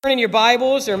In your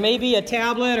Bibles or maybe a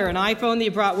tablet or an iPhone that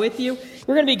you brought with you.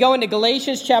 We're going to be going to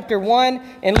Galatians chapter 1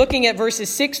 and looking at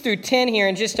verses 6 through 10 here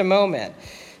in just a moment.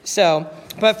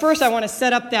 But first I want to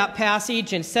set up that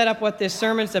passage and set up what this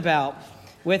sermon's about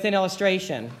with an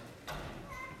illustration.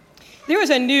 There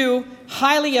is a new,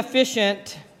 highly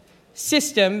efficient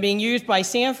system being used by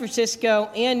San Francisco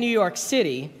and New York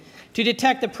City to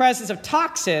detect the presence of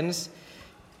toxins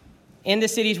in the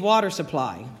city's water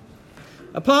supply.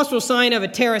 A possible sign of a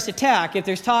terrorist attack. If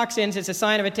there's toxins, it's a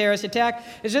sign of a terrorist attack.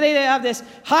 And so they have this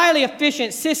highly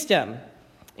efficient system.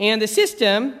 And the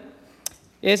system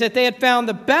is that they had found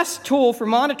the best tool for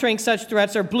monitoring such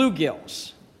threats are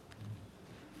bluegills.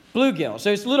 Bluegills.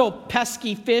 Those little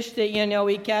pesky fish that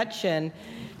we catch. And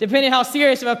depending on how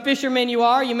serious of a fisherman you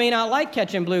are, you may not like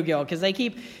catching bluegill because they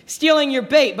keep stealing your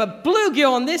bait. But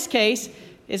bluegill in this case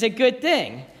is a good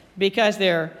thing because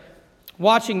they're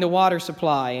watching the water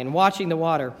supply and watching the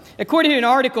water. According to an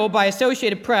article by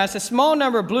Associated Press, a small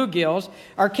number of bluegills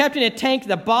are kept in a tank at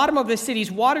the bottom of the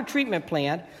city's water treatment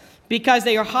plant because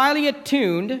they are highly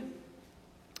attuned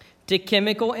to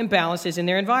chemical imbalances in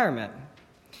their environment.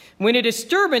 When a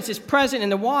disturbance is present in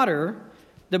the water,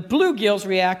 the bluegills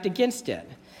react against it.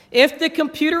 If the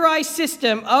computerized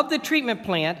system of the treatment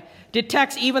plant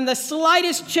detects even the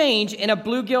slightest change in a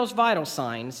bluegill's vital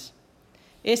signs,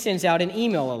 it sends out an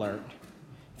email alert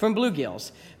from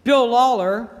bluegills. Bill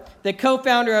Lawler, the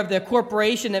co-founder of the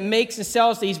corporation that makes and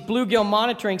sells these bluegill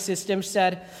monitoring systems,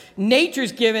 said,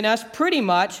 "Nature's given us pretty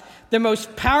much the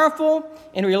most powerful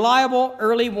and reliable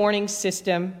early warning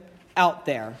system out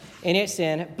there, and it's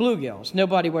in bluegills."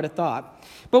 Nobody would have thought.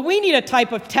 But we need a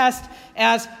type of test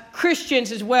as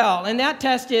Christians as well, and that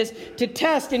test is to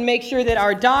test and make sure that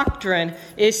our doctrine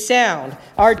is sound.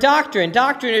 Our doctrine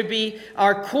would be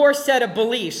our core set of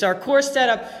beliefs, our core set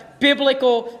of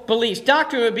biblical beliefs.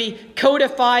 Doctrine would be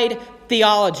codified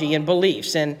theology and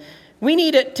beliefs, and we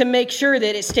need it to make sure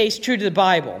that it stays true to the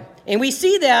Bible. And we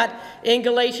see that in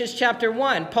Galatians chapter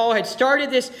 1. Paul had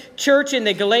started this church in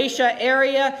the Galatia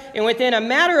area, and within a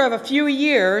matter of a few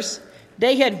years,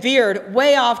 they had veered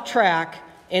way off track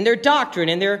in their doctrine,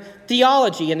 in their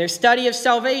theology, in their study of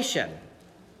salvation.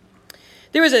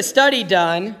 There was a study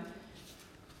done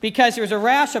because there was a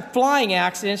rash of flying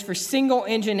accidents for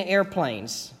single-engine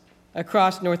airplanes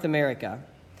across North America.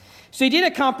 So he did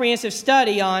a comprehensive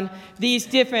study on these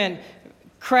different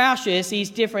crashes, these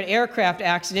different aircraft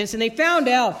accidents, and they found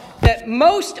out that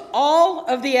most all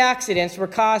of the accidents were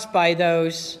caused by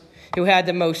those who had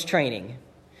the most training.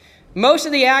 Most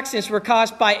of the accidents were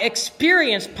caused by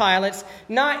experienced pilots,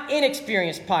 not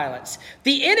inexperienced pilots.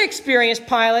 The inexperienced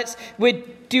pilots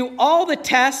would do all the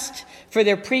tests for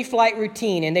their pre-flight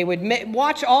routine, and they would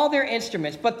watch all their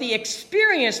instruments. But the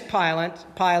experienced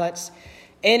pilots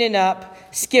ended up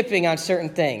skipping on certain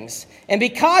things. And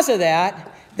because of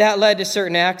that led to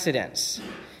certain accidents.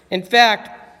 In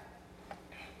fact,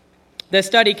 the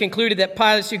study concluded that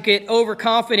pilots who get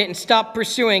overconfident and stop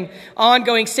pursuing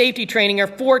ongoing safety training are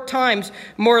 4 times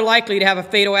more likely to have a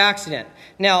fatal accident.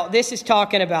 Now, this is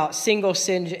talking about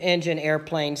single-engine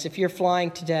airplanes. If you're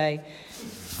flying today,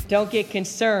 don't get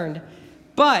concerned.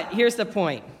 But here's the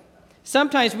point.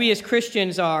 Sometimes we as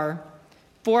Christians are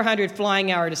 400 flying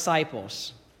hour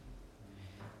disciples.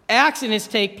 Accidents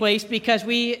take place because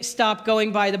we stop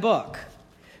going by the book.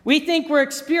 We think we're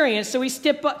experienced, so we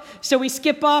skip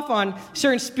off on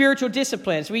certain spiritual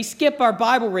disciplines. We skip our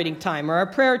Bible reading time or our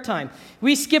prayer time.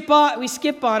 We skip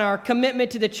on our commitment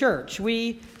to the church.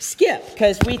 We skip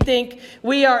because we think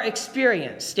we are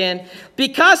experienced. And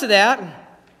because of that,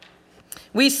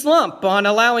 we slump on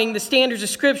allowing the standards of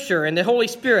Scripture and the Holy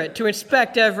Spirit to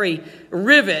inspect every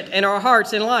rivet in our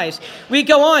hearts and lives. We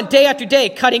go on day after day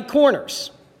cutting corners,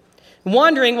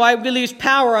 wondering why we lose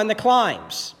power on the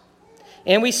climbs.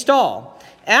 And we stall.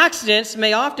 Accidents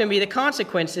may often be the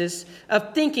consequences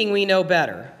of thinking we know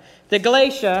better.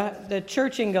 The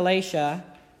church in Galatia,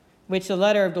 which the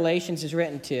letter of Galatians is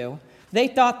written to, they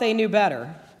thought they knew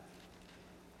better.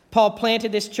 Paul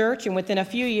planted this church, and within a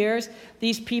few years,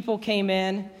 these people came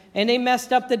in, and they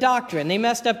messed up the doctrine. They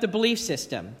messed up the belief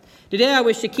system. Today, I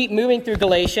wish to keep moving through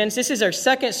Galatians. This is our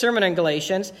second sermon on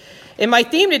Galatians. And my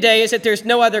theme today is that there's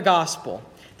no other gospel.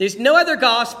 There's no other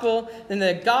gospel than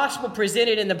the gospel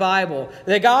presented in the Bible,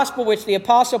 the gospel which the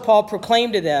Apostle Paul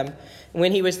proclaimed to them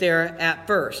when he was there at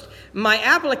first. My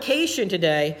application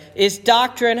today is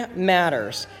doctrine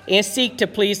matters and seek to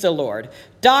please the Lord.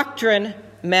 Doctrine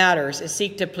matters and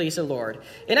seek to please the Lord.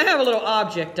 And I have a little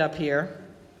object up here.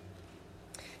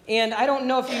 And I don't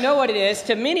know if you know what it is.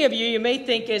 To many of you, you may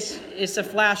think it's a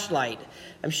flashlight.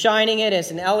 I'm shining it. It's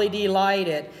an LED light.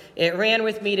 It ran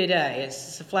with me today.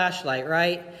 It's a flashlight,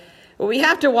 right? But we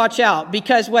have to watch out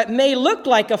because what may look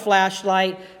like a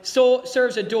flashlight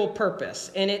serves a dual purpose,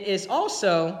 and it is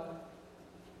also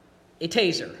a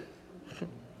taser.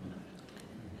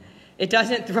 It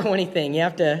doesn't throw anything. You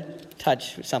have to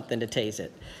touch something to tase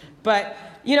it. But,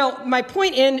 my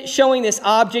point in showing this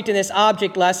object in this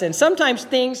object lesson, sometimes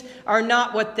things are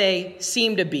not what they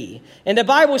seem to be. And the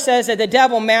Bible says that the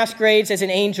devil masquerades as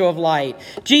an angel of light.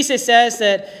 Jesus says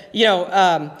that,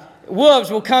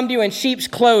 wolves will come to you in sheep's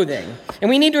clothing. And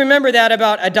we need to remember that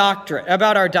about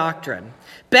our doctrine.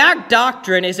 Bad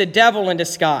doctrine is a devil in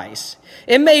disguise.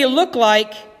 It may look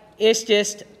like it's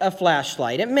just a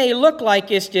flashlight. It may look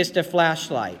like it's just a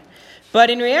flashlight. But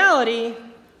in reality,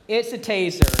 it's a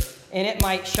taser, and it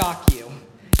might shock you.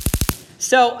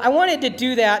 So I wanted to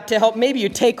do that to help maybe you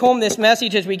take home this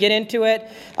message as we get into it.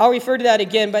 I'll refer to that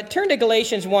again, but turn to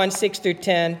Galatians 1, 6 through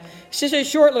 10. It's just a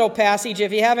short little passage.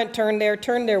 If you haven't turn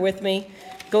there with me.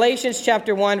 Galatians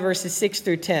chapter 1, verses 6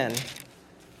 through 10.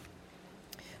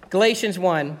 Galatians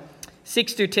 1,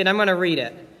 6 through 10. I'm going to read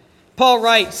it. Paul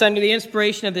writes under the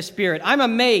inspiration of the Spirit, I'm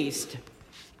amazed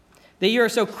that you are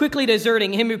so quickly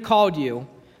deserting him who called you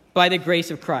by the grace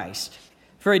of Christ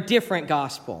for a different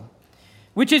gospel,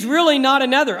 which is really not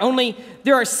another. Only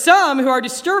there are some who are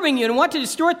disturbing you and want to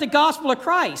distort the gospel of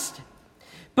Christ.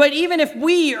 But even if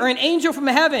we or an angel from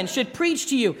heaven should preach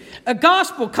to you a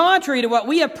gospel contrary to what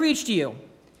we have preached to you,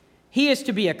 he is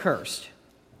to be accursed.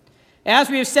 As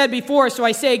we have said before, so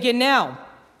I say again now,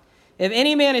 if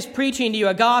any man is preaching to you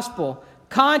a gospel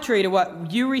contrary to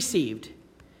what you received,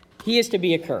 he is to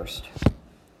be accursed.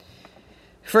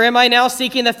 For am I now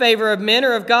seeking the favor of men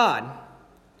or of God?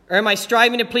 Or am I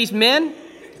striving to please men?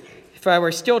 If I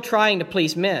were still trying to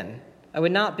please men, I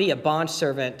would not be a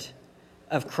bondservant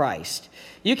of Christ.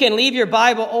 You can leave your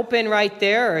Bible open right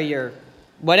there, or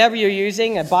whatever you're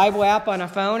using, a Bible app on a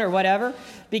phone or whatever,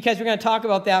 because we're going to talk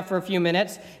about that for a few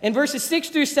minutes. In verses 6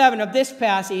 through 7 of this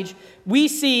passage, we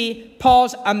see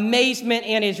Paul's amazement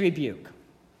and his rebuke.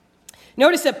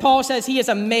 Notice that Paul says he is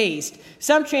amazed.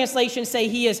 Some translations say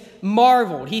he is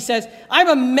marveled. He says, I'm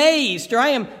amazed, or I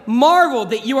am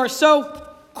marveled that you are so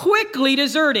quickly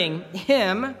deserting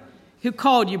him who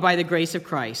called you by the grace of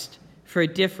Christ for a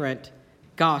different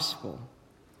gospel,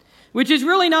 which is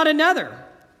really not another.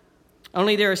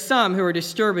 Only there are some who are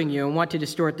disturbing you and want to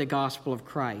distort the gospel of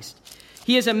Christ.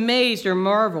 He is amazed or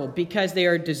marveled because they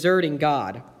are deserting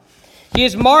God. He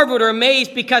is marveled or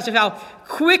amazed because of how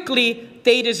quickly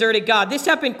they deserted God. This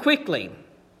happened quickly.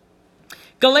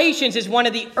 Galatians is one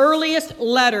of the earliest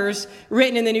letters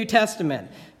written in the New Testament.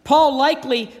 Paul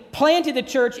likely planted the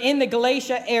church in the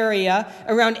Galatia area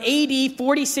around AD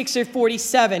 46 or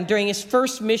 47 during his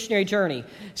first missionary journey.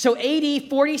 So AD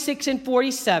 46 and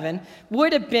 47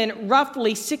 would have been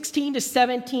roughly 16 to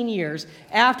 17 years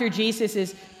after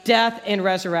Jesus' death and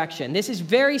resurrection. This is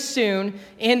very soon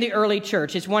in the early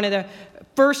church. It's one of the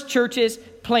first churches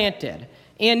planted.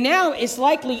 And now it's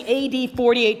likely AD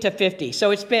 48 to 50. So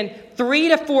it's been 3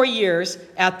 to 4 years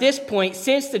at this point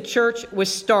since the church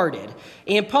was started.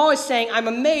 And Paul is saying, I'm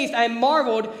amazed, I'm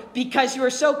marveled because you are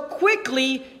so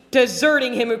quickly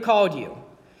deserting him who called you.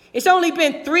 It's only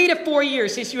been 3 to 4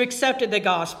 years since you accepted the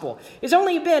gospel. It's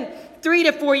only been 3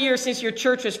 to 4 years since your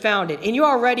church was founded, and you're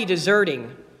already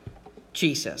deserting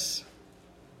Jesus.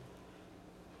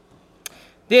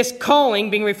 This calling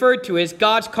being referred to as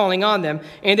God's calling on them,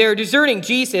 and they're deserting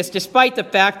Jesus despite the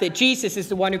fact that Jesus is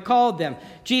the one who called them.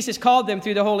 Jesus called them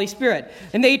through the Holy Spirit.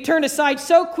 And they turned aside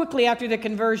so quickly after the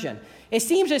conversion. It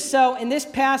seems as though in this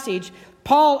passage,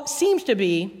 Paul seems to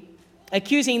be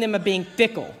accusing them of being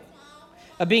fickle.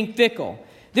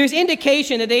 There's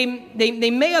indication that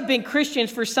they may have been Christians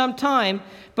for some time,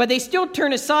 but they still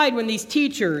turn aside when these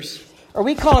teachers, or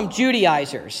we call them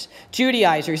Judaizers.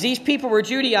 These people were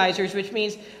Judaizers, which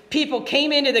means people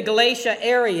came into the Galatia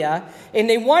area and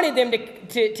they wanted them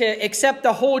to accept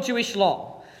the whole Jewish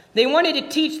law. They wanted to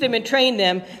teach them and train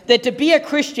them that to be a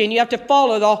Christian, you have to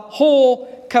follow the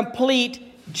whole,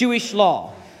 complete Jewish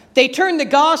law. They turned the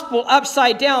gospel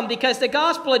upside down because the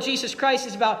gospel of Jesus Christ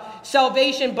is about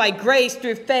salvation by grace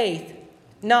through faith,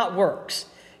 not works.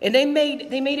 And they made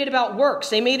it about works.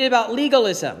 They made it about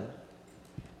legalism.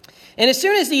 And as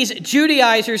soon as these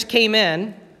Judaizers came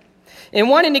in and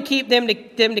wanted to keep them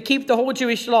to keep the whole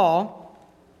Jewish law,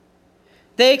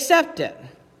 they accept it.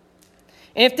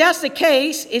 And if that's the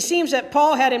case, it seems that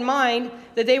Paul had in mind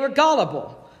that they were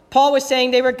gullible. Paul was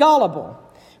saying they were gullible.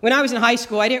 When I was in high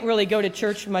school, I didn't really go to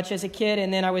church much as a kid,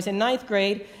 and then I was in 9th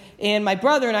grade, and my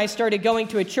brother and I started going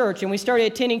to a church, and we started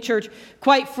attending church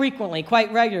quite frequently,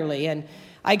 quite regularly. And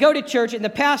I go to church, and the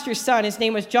pastor's son, his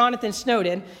name was Jonathan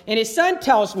Snowden, and his son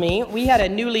tells me, we had a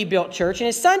newly built church, and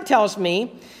his son tells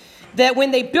me that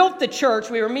when they built the church,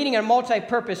 we were meeting in a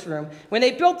multi-purpose room. When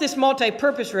they built this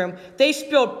multi-purpose room, they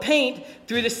spilled paint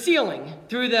through the ceiling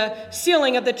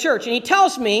of the church. And he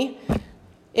tells me,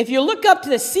 if you look up to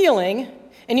the ceiling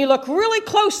and you look really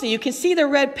closely, you can see the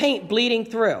red paint bleeding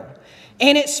through.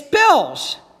 And it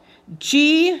spells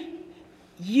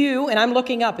G-U, and I'm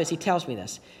looking up as he tells me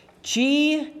this,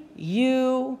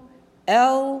 G-U-L-L-I-B-L-E,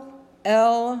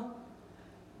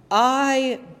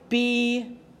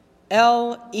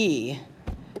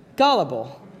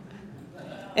 gullible.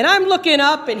 And I'm looking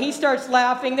up, and he starts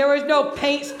laughing. There was no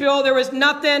paint spill. There was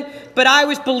nothing, but I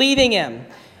was believing him.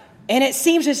 And it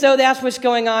seems as though that's what's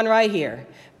going on right here.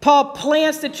 Paul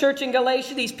plants the church in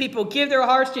Galatia. These people give their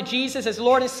hearts to Jesus as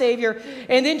Lord and Savior.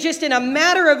 And then just in a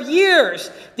matter of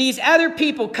years, these other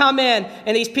people come in,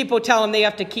 and these people tell them they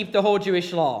have to keep the whole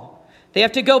Jewish law. They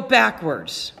have to go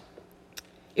backwards.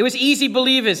 It was easy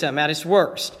believism at its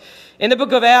worst. In the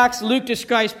book of Acts, Luke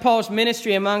describes Paul's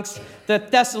ministry amongst the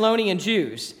Thessalonian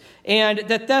Jews. And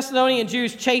the Thessalonian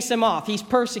Jews chase him off. He's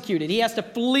persecuted. He has to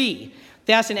flee.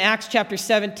 That's in Acts chapter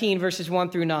 17, verses 1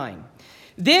 through 9.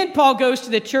 Then Paul goes to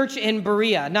the church in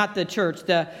Berea, not the church,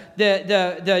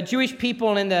 the Jewish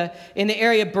people in the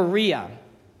area of Berea.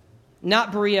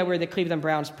 Not Berea where the Cleveland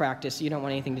Browns practice. You don't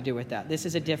want anything to do with that. This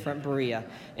is a different Berea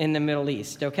in the Middle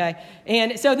East, okay?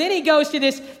 And so then he goes to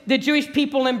the Jewish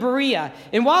people in Berea.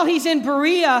 And while he's in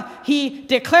Berea, he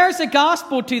declares the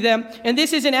gospel to them. And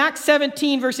this is in Acts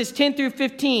 17, verses 10 through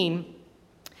 15.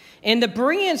 And the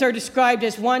Bereans are described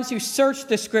as ones who search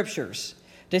the scriptures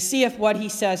to see if what he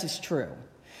says is true.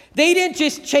 They didn't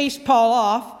just chase Paul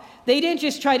off. They didn't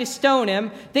just try to stone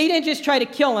him. They didn't just try to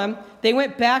kill him. They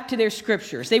went back to their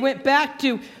scriptures. They went back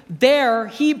to their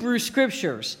Hebrew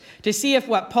scriptures to see if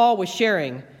what Paul was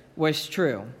sharing was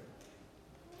true.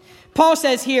 Paul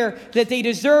says here that they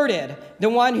deserted the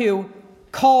one who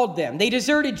called them. They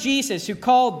deserted Jesus who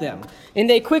called them, and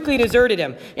they quickly deserted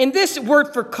him. And this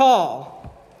word for call,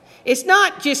 it's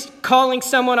not just calling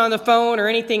someone on the phone or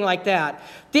anything like that.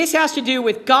 This has to do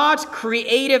with God's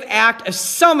creative act of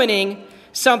summoning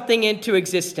something into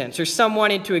existence or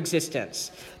someone into existence.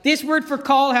 This word for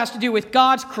call has to do with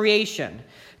God's creation.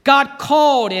 God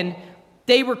called and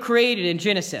they were created in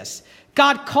Genesis.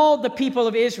 God called the people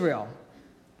of Israel.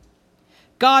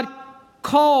 God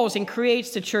calls and creates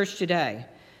the church today.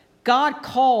 God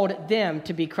called them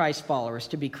to be Christ followers,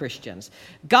 to be Christians.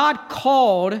 God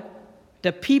called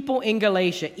the people in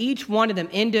Galatia, each one of them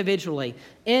individually,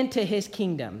 into his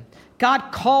kingdom.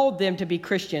 God called them to be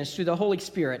Christians through the Holy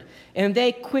Spirit, and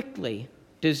they quickly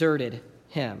deserted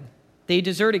him. They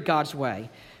deserted God's way.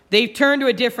 They turned to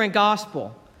a different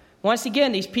gospel. Once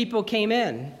again, these people came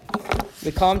in.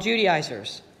 We call them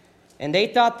Judaizers. And they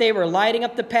thought they were lighting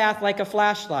up the path like a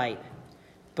flashlight,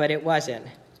 but it wasn't.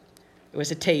 It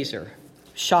was a taser.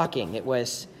 Shocking. It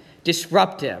was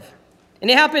disruptive. And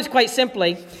it happens quite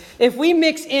simply. If we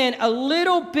mix in a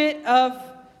little bit of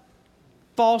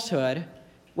falsehood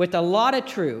with a lot of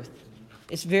truth,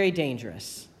 it's very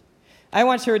dangerous. I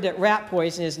once heard that rat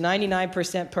poison is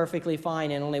 99% perfectly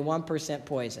fine and only 1%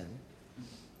 poison.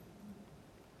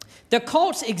 The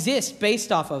cults exist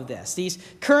based off of this. These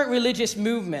current religious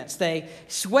movements, they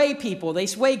sway people. They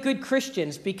sway good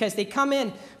Christians because they come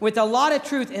in with a lot of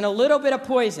truth and a little bit of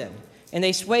poison, and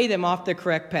they sway them off the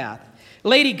correct path.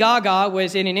 Lady Gaga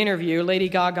was in an interview, Lady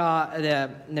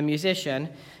Gaga, the musician,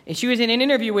 and she was in an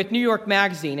interview with New York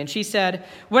Magazine, and she said,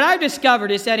 "What I've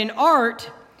discovered is that in art,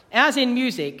 as in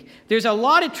music, there's a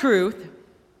lot of truth,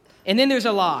 and then there's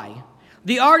a lie.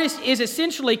 The artist is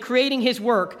essentially creating his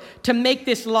work to make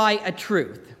this lie a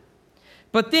truth.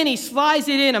 But then he slides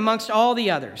it in amongst all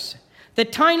the others. The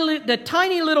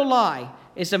tiny little lie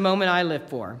is the moment I live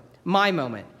for, my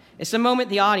moment. It's the moment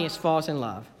the audience falls in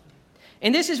love."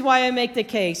 And this is why I make the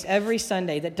case every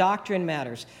Sunday that doctrine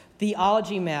matters.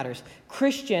 Theology matters.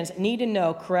 Christians need to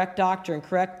know correct doctrine,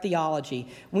 correct theology.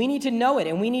 We need to know it,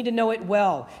 and we need to know it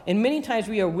well. And many times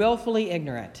we are willfully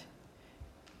ignorant,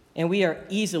 and we are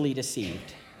easily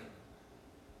deceived.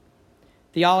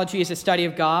 Theology is a study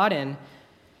of God, and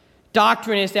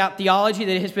doctrine is that theology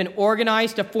that has been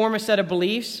organized to form a set of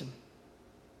beliefs.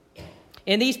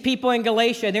 And these people in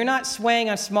Galatia, they're not swaying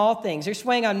on small things. They're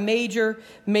swaying on major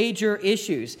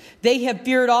issues. They have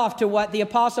veered off to what the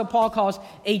Apostle Paul calls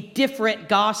a different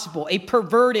gospel, a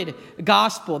perverted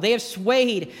gospel. They have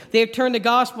swayed. They have turned the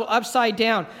gospel upside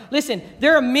down. Listen,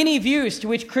 there are many views to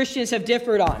which Christians have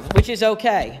differed on, which is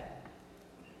okay.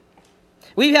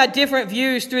 We've had different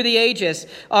views through the ages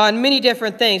on many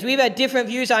different things. We've had different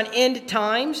views on end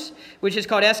times, which is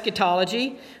called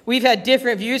eschatology. We've had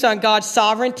different views on God's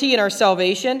sovereignty and our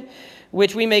salvation,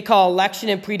 which we may call election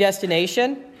and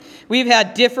predestination. We've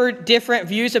had different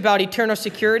views about eternal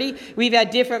security. We've had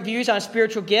different views on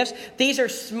spiritual gifts. These are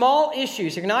small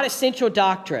issues. They're not essential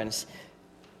doctrines.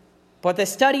 But the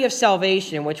study of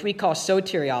salvation, which we call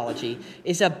soteriology,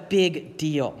 is a big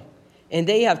deal. And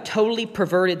they have totally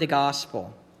perverted the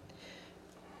gospel.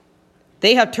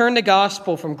 They have turned the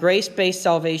gospel from grace-based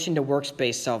salvation to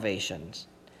works-based salvations.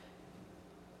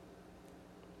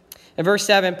 In verse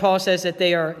 7, Paul says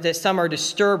that some are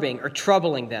disturbing or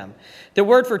troubling them. The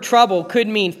word for trouble could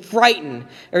mean frighten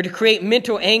or to create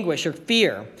mental anguish or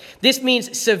fear. This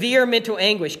means severe mental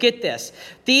anguish. Get this.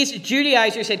 These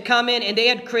Judaizers had come in and they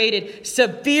had created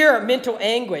severe mental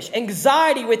anguish,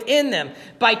 anxiety within them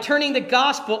by turning the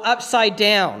gospel upside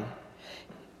down.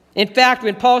 In fact,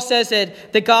 when Paul says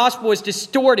that the gospel is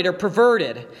distorted or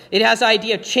perverted, it has the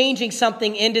idea of changing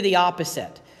something into the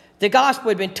opposite. The gospel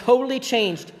had been totally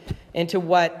changed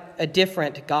into a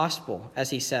different gospel, as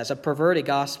he says, a perverted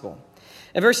gospel.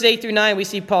 In verses 8 through 9, we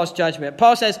see Paul's judgment.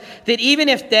 Paul says that even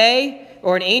if they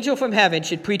or an angel from heaven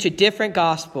should preach a different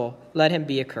gospel, let him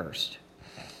be accursed.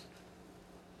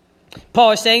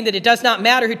 Paul is saying that it does not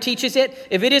matter who teaches it.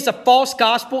 If it is a false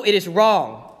gospel, it is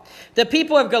wrong. The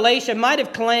people of Galatia might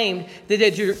have claimed that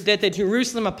the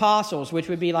Jerusalem apostles, which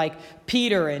would be like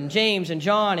Peter and James and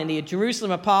John and the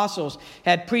Jerusalem apostles,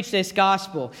 had preached this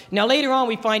gospel. Now later on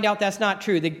we find out that's not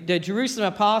true. The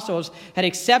Jerusalem apostles had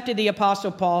accepted the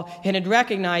apostle Paul and had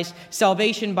recognized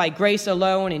salvation by grace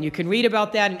alone, and you can read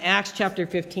about that in Acts chapter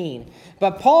 15.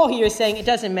 But Paul here is saying it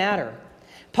doesn't matter.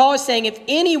 Paul is saying if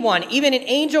anyone, even an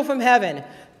angel from heaven,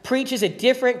 preaches a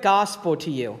different gospel to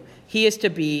you, he is to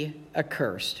be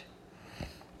accursed.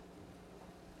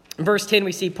 In verse 10,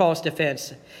 we see Paul's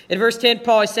defense. In verse 10,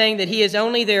 Paul is saying that he is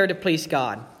only there to please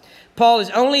God. Paul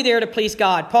is only there to please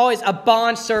God. Paul is a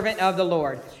bondservant of the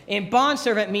Lord. And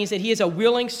bondservant means that he is a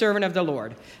willing servant of the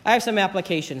Lord. I have some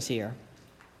applications here.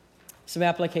 Some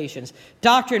applications.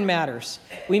 Doctrine matters.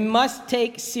 We must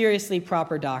take seriously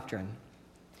proper doctrine.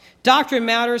 Doctrine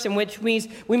matters, in which means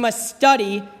we must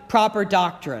study proper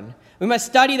doctrine. We must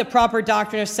study the proper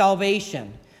doctrine of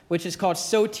salvation, which is called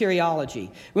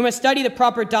soteriology. We must study the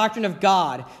proper doctrine of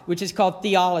God, which is called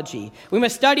theology. We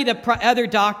must study the other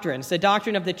doctrines, the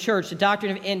doctrine of the church, the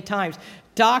doctrine of end times.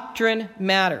 Doctrine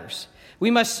matters.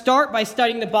 We must start by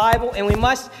studying the Bible, and we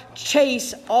must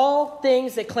chase all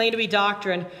things that claim to be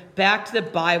doctrine back to the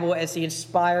Bible as the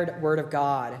inspired Word of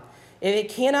God. If it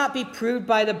cannot be proved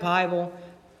by the Bible,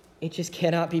 it just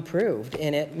cannot be proved.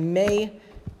 And it may,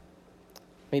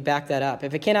 let me back that up.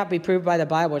 If it cannot be proved by the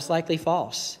Bible, it's likely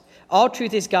false. All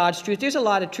truth is God's truth. There's a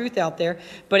lot of truth out there,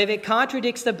 but if it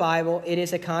contradicts the Bible, it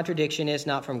is a contradiction. It is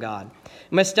not from God.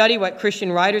 We must study what Christian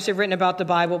writers have written about the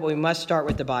Bible, but we must start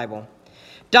with the Bible.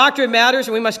 Doctrine matters,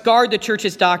 and we must guard the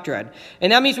church's doctrine.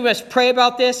 And that means we must pray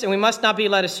about this, and we must not be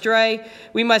led astray.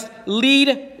 We must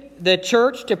lead the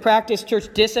church to practice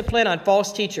church discipline on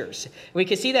false teachers. We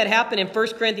can see that happen in 1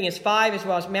 Corinthians 5 as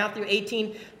well as Matthew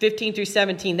 18, 15 through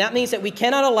 17. That means that we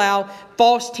cannot allow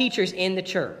false teachers in the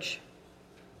church.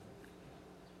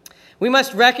 We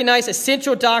must recognize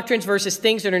essential doctrines versus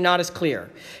things that are not as clear.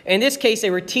 In this case,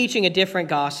 they were teaching a different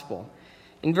gospel.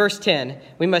 In verse 10,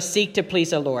 we must seek to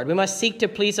please the Lord. We must seek to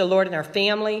please the Lord in our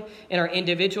family, in our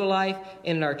individual life,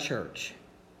 and in our church.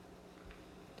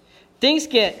 Things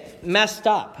get messed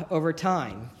up over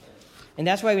time, and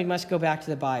that's why we must go back to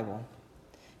the Bible.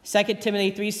 2 Timothy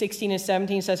 3:16 and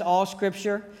 17 says all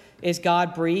Scripture is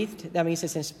God-breathed. That means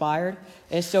it's inspired,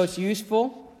 and so it's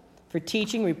useful for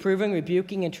teaching, reproving,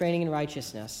 rebuking, and training in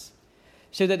righteousness,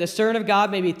 so that the servant of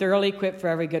God may be thoroughly equipped for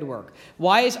every good work.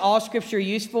 Why is all Scripture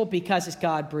useful? Because it's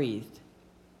God-breathed.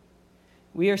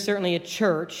 We are certainly a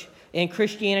church, and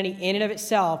Christianity in and of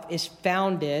itself is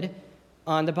founded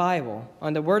on the Bible,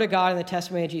 on the Word of God and the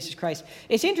testimony of Jesus Christ.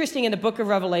 It's interesting in the book of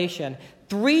Revelation,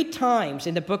 3 times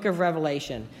in the book of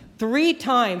Revelation, 3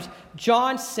 times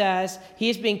John says he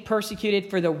is being persecuted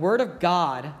for the Word of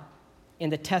God in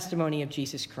the testimony of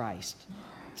Jesus Christ.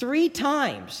 3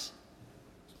 times.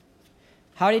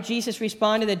 How did Jesus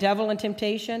respond to the devil and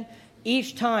temptation?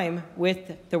 Each time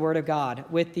with the Word of God,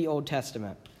 with the Old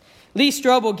Testament. Lee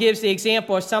Strobel gives the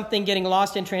example of something getting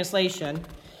lost in translation.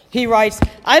 He writes,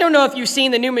 I don't know if you've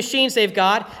seen the new machines they've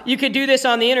got. You could do this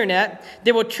on the internet.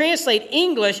 They will translate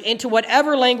English into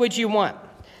whatever language you want.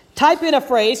 Type in a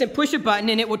phrase and push a button,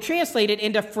 and it will translate it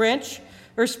into French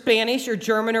or Spanish or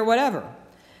German or whatever.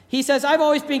 He says, I've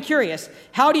always been curious.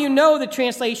 How do you know the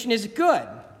translation is good?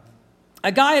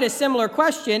 A guy had a similar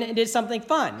question and did something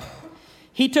fun.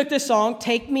 He took the song,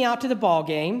 Take Me Out to the Ball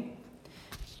Game,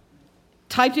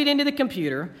 typed it into the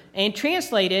computer, and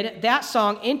translated that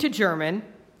song into German.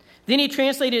 Then he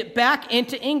translated it back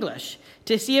into English.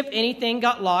 to see if anything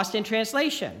got lost in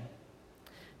translation.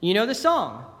 You know the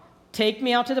song. Take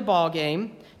me out to the ball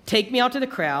game. Take me out to the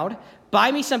crowd.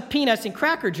 Buy me some peanuts and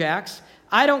Cracker Jacks.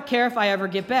 I don't care if I ever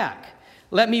get back.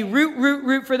 Let me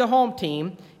root for the home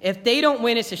team. If they don't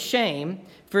win, it's a shame.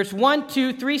 For it's 1,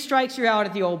 2, 3 strikes, you're out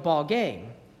at the old ball game.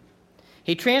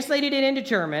 He translated it into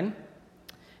German.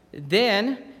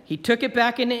 Then he took it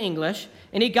back into English,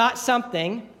 and he got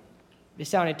something. It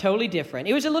sounded totally different.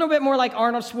 It was a little bit more like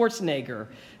Arnold Schwarzenegger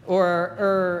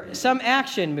or some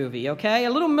action movie, okay? A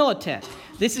little militant.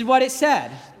 This is what it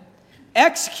said.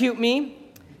 Execute me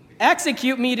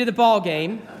to the ball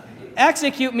game.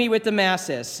 Execute me with the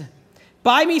masses.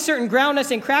 Buy me certain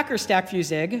groundnuts and cracker stack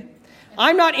fusig.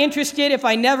 I'm not interested if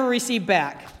I never receive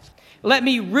back. Let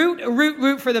me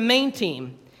root for the main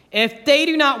team. If they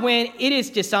do not win, it is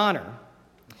dishonor.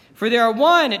 For there are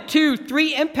 1, 2,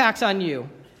 3 impacts on you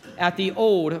at the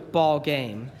old ball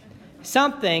game.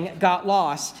 Something got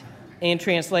lost in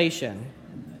translation.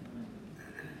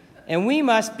 And we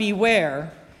must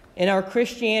beware in our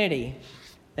Christianity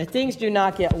that things do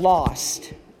not get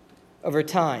lost over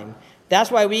time. That's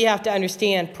why we have to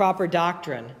understand proper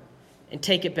doctrine and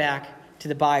take it back to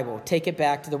the Bible, take it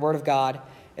back to the Word of God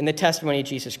and the testimony of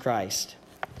Jesus Christ.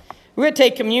 We're going to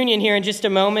take communion here in just a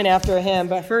moment after a hymn,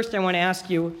 but first I want to ask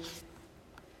you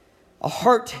a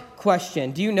heart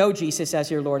question. Do you know Jesus as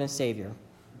your Lord and Savior?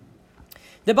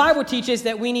 The Bible teaches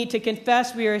that we need to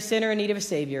confess we are a sinner in need of a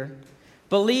Savior,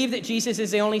 believe that Jesus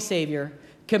is the only Savior,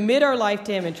 commit our life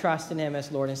to Him, and trust in Him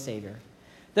as Lord and Savior.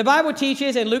 The Bible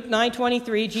teaches in Luke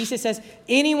 9:23, Jesus says,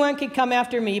 anyone can come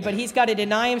after me, but he's got to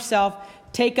deny himself,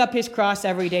 take up his cross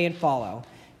every day and follow.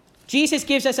 Jesus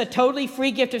gives us a totally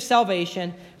free gift of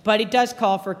salvation, but he does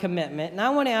call for commitment. And I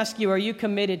want to ask you, are you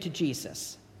committed to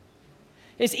Jesus?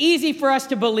 It's easy for us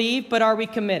to believe, but are we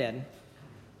committed?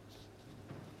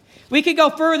 We could go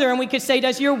further and we could say,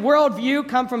 does your worldview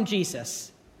come from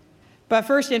Jesus? But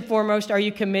first and foremost, are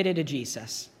you committed to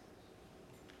Jesus?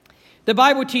 The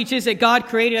Bible teaches that God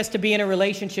created us to be in a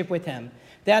relationship with him.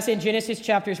 That's in Genesis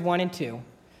chapters 1 and 2.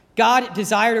 God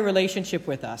desired a relationship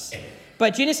with us.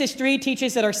 But Genesis 3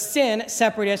 teaches that our sin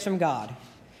separated us from God.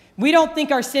 We don't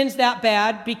think our sin's that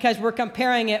bad because we're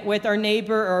comparing it with our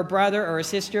neighbor or a brother or a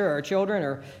sister or our children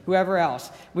or whoever else.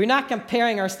 We're not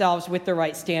comparing ourselves with the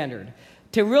right standard.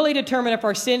 To really determine if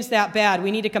our sin's that bad,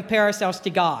 we need to compare ourselves to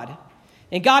God.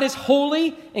 And God is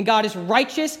holy, and God is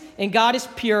righteous, and God is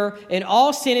pure, and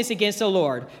all sin is against the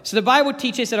Lord. So the Bible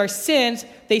teaches that our sins,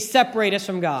 they separate us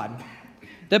from God.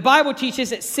 The Bible teaches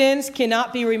that sins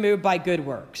cannot be removed by good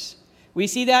works. We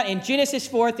see that in Genesis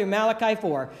 4 through Malachi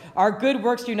 4. Our good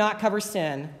works do not cover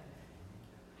sin,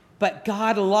 but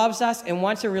God loves us and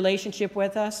wants a relationship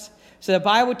with us. So the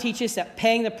Bible teaches that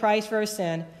paying the price for our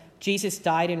sin, Jesus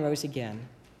died and rose again.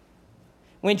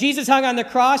 When Jesus hung on the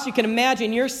cross, you can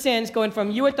imagine your sins going from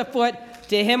you at the foot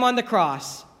to him on the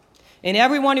cross. And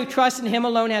everyone who trusts in him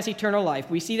alone has eternal life.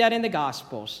 We see that in the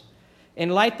Gospels.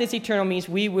 And life that's eternal means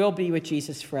we will be with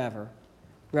Jesus forever.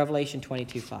 Revelation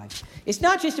 22:5. It's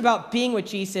not just about being with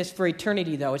Jesus for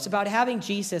eternity, though. It's about having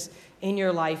Jesus in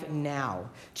your life now.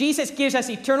 Jesus gives us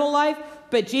eternal life,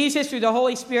 but Jesus, through the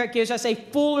Holy Spirit, gives us a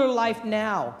fuller life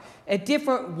now, a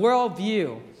different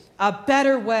worldview, a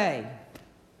better way.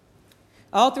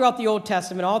 All throughout the Old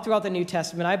Testament, all throughout the New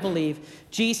Testament, I believe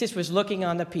Jesus was looking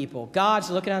on the people. God's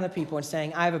looking on the people and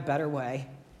saying, I have a better way.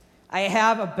 I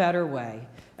have a better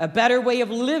way of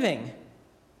living.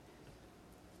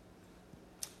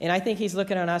 And I think he's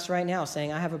looking on us right now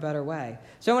saying, I have a better way.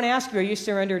 So I want to ask you, are you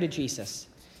surrendered to Jesus?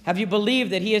 Have you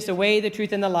believed that he is the way, the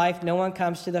truth, and the life? No one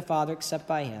comes to the Father except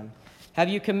by him. Have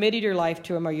you committed your life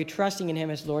to him? Are you trusting in him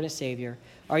as Lord and Savior?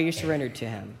 Are you surrendered to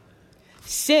him?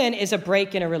 Sin is a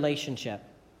break in a relationship.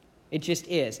 It just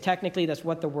is. Technically, that's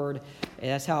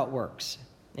how it works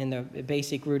in the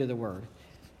basic root of the word.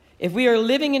 If we are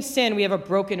living in sin, we have a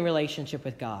broken relationship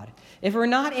with God. If we're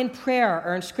not in prayer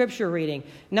or in scripture reading,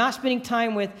 not spending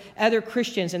time with other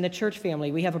Christians in the church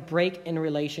family, we have a break in a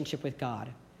relationship with God.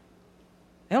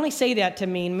 I only say that to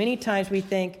mean many times we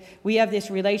think we have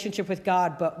this relationship with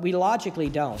God, but we logically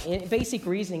don't. Basic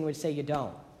reasoning would say you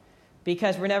don't,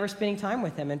 because we're never spending time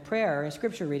with him in prayer and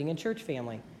scripture reading and church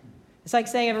family. It's like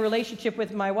saying I have a relationship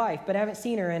with my wife, but I haven't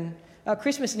seen her in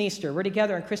Christmas and Easter. We're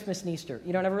together on Christmas and Easter.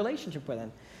 You don't have a relationship with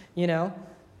him, you know?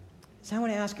 So I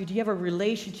want to ask you, do you have a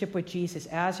relationship with Jesus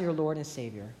as your Lord and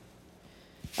Savior?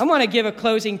 I want to give a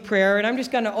closing prayer, and I'm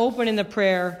just going to open in the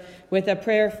prayer with a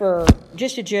prayer for,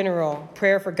 just a general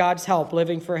prayer for God's help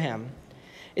living for him.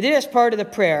 This is part of the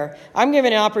prayer. I'm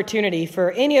giving an opportunity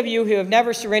for any of you who have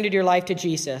never surrendered your life to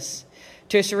Jesus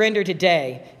to surrender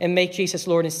today and make Jesus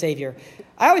Lord and Savior.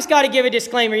 I always got to give a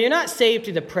disclaimer. You're not saved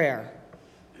through the prayer.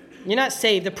 You're not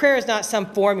saved. The prayer is not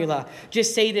some formula.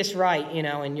 Just say this right,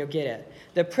 and you'll get it.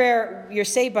 The prayer, you're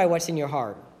saved by what's in your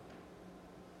heart.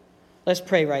 Let's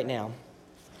pray right now.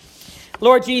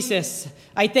 Lord Jesus,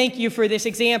 I thank you for this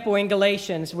example in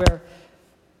Galatians where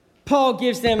Paul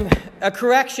gives them a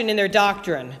correction in their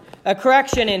doctrine, a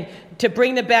correction to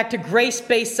bring them back to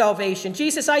grace-based salvation.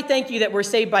 Jesus, I thank you that we're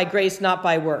saved by grace, not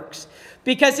by works.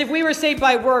 Because if we were saved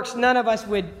by works, none of us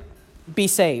would be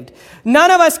saved. None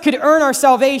of us could earn our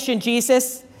salvation,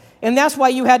 Jesus, and that's why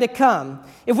you had to come.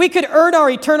 If we could earn our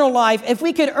eternal life, if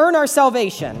we could earn our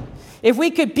salvation, if we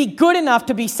could be good enough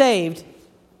to be saved,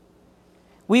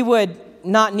 we would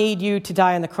not need you to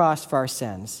die on the cross for our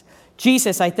sins.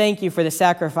 Jesus, I thank you for the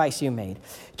sacrifice you made.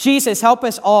 Jesus, help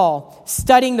us all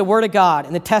studying the Word of God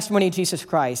and the testimony of Jesus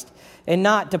Christ and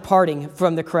not departing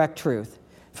from the correct truth,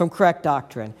 from correct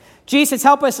doctrine. Jesus,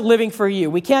 help us living for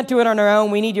you. We can't do it on our own.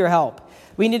 We need your help.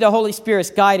 We need the Holy Spirit's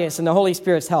guidance and the Holy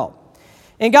Spirit's help.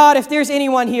 And God, if there's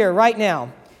anyone here right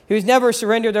now who's never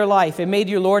surrendered their life and made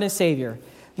you Lord and Savior,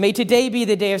 may today be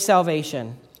the day of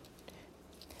salvation.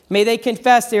 May they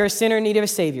confess they are a sinner in need of a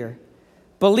Savior.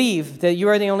 Believe that you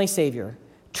are the only Savior.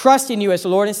 Trust in you as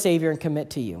Lord and Savior and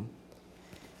commit to you.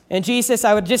 And Jesus,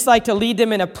 I would just like to lead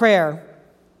them in a prayer,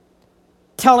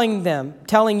 telling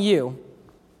you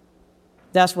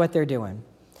that's what they're doing.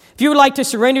 If you would like to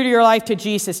surrender your life to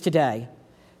Jesus today,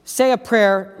 say a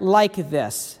prayer like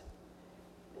this,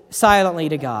 silently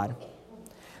to God.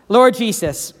 Lord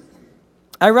Jesus,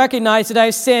 I recognize that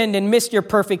I've sinned and missed your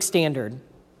perfect standard.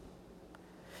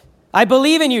 I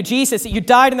believe in you, Jesus, that you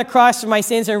died on the cross for my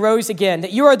sins and rose again,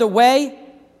 that you are the way,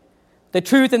 the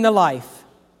truth, and the life.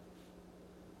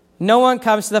 No one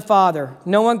comes to the Father.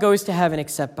 No one goes to heaven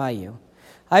except by you.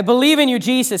 I believe in you,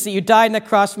 Jesus, that you died on the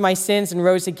cross for my sins and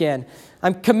rose again.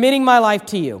 I'm committing my life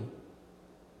to you.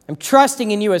 I'm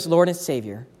trusting in you as Lord and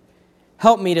Savior.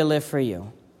 Help me to live for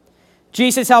you.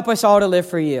 Jesus, help us all to live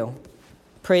for you.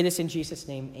 Pray this in Jesus'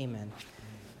 name. Amen.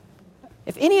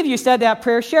 If any of you said that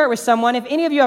prayer, share it with someone. If any of you